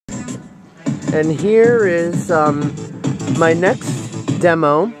And here is my next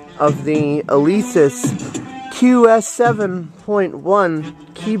demo of the Alesis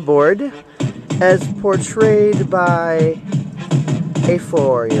QS7.1 keyboard as portrayed by a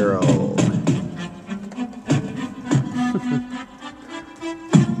 4-year-old.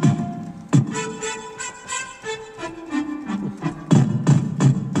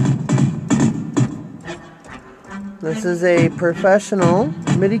 This is a professional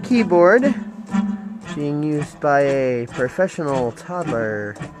Midi keyboard being used by a professional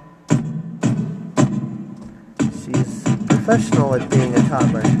toddler. She's professional at being a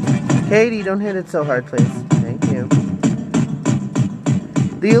toddler. Katie, don't hit it so hard, please. Thank you.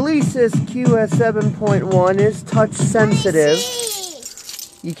 The Alesis QS7.1 is touch sensitive.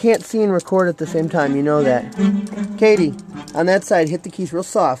 You can't see and record at the same time, you know that. Katie, on that side, hit the keys real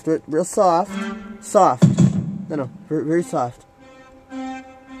soft. Real soft. Soft. No, very soft.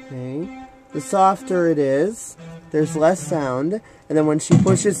 Okay. The softer it is, there's less sound. And then when she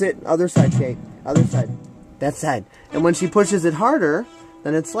pushes it, other side, Kate. Other side. That side. And when she pushes it harder,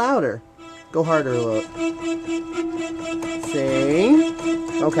 then it's louder. Go harder a little. See?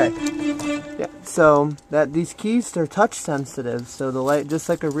 Okay. Yeah. So these keys are touch sensitive. So the light, just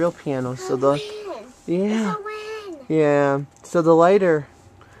like a real piano. So yeah. So the lighter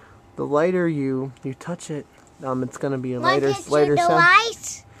you touch it, it's gonna be a lighter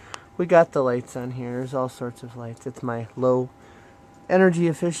sound. We got the lights on here. There's all sorts of lights. It's my low energy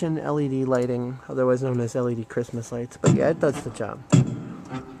efficient LED lighting, otherwise known as LED Christmas lights. But yeah, it does the job.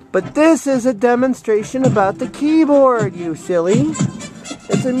 But this is a demonstration about the keyboard, you silly.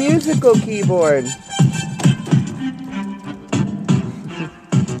 It's a musical keyboard.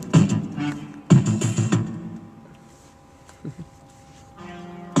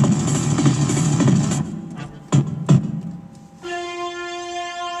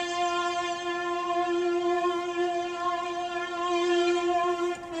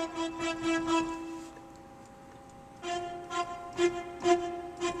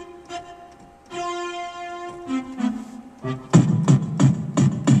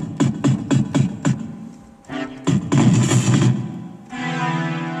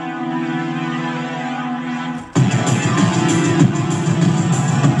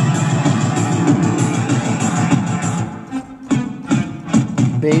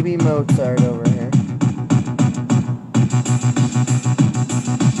 Baby Mozart over here.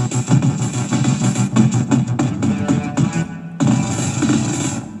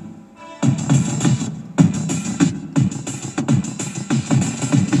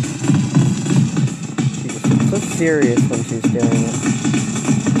 She's so serious when she's doing it.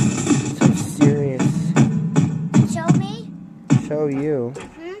 So serious. Show me? Show you.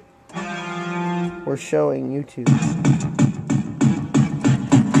 We're showing YouTube.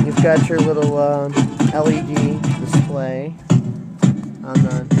 You've got your little LED display on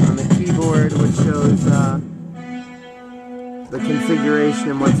the keyboard, which shows the configuration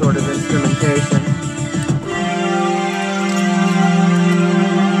and what sort of instrumentation.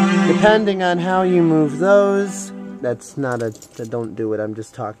 Depending on how you move those, that's not don't do it, I'm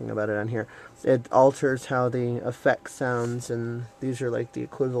just talking about it on here. It alters how the effect sounds, and these are like the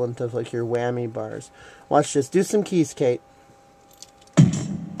equivalent of like your whammy bars. Watch this. Do some keys, Kate.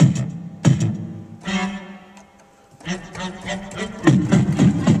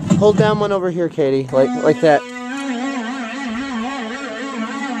 Hold down one over here, Katie, like that.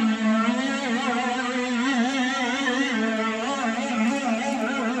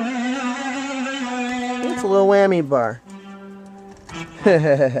 It's a little whammy bar.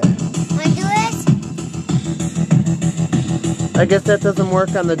 Wanna do it? I guess that doesn't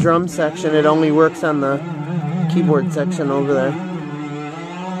work on the drum section. It only works on the keyboard section over there.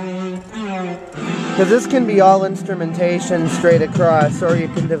 Because this can be all instrumentation straight across, or you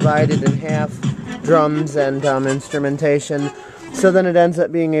can divide it in half, drums and instrumentation. So then it ends up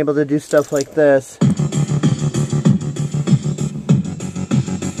being able to do stuff like this.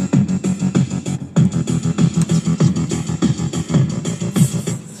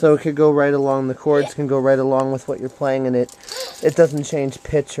 So it could go right along, the chords can go right along with what you're playing, and it doesn't change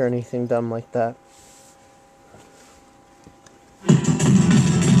pitch or anything dumb like that.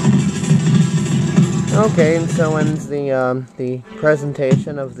 Okay, and so ends the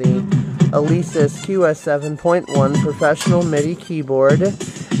presentation of the Alesis QS7.1 professional MIDI keyboard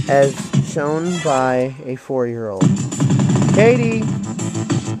as shown by a 4-year-old. Katie,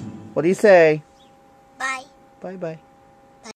 what do you say? Bye. Bye-bye.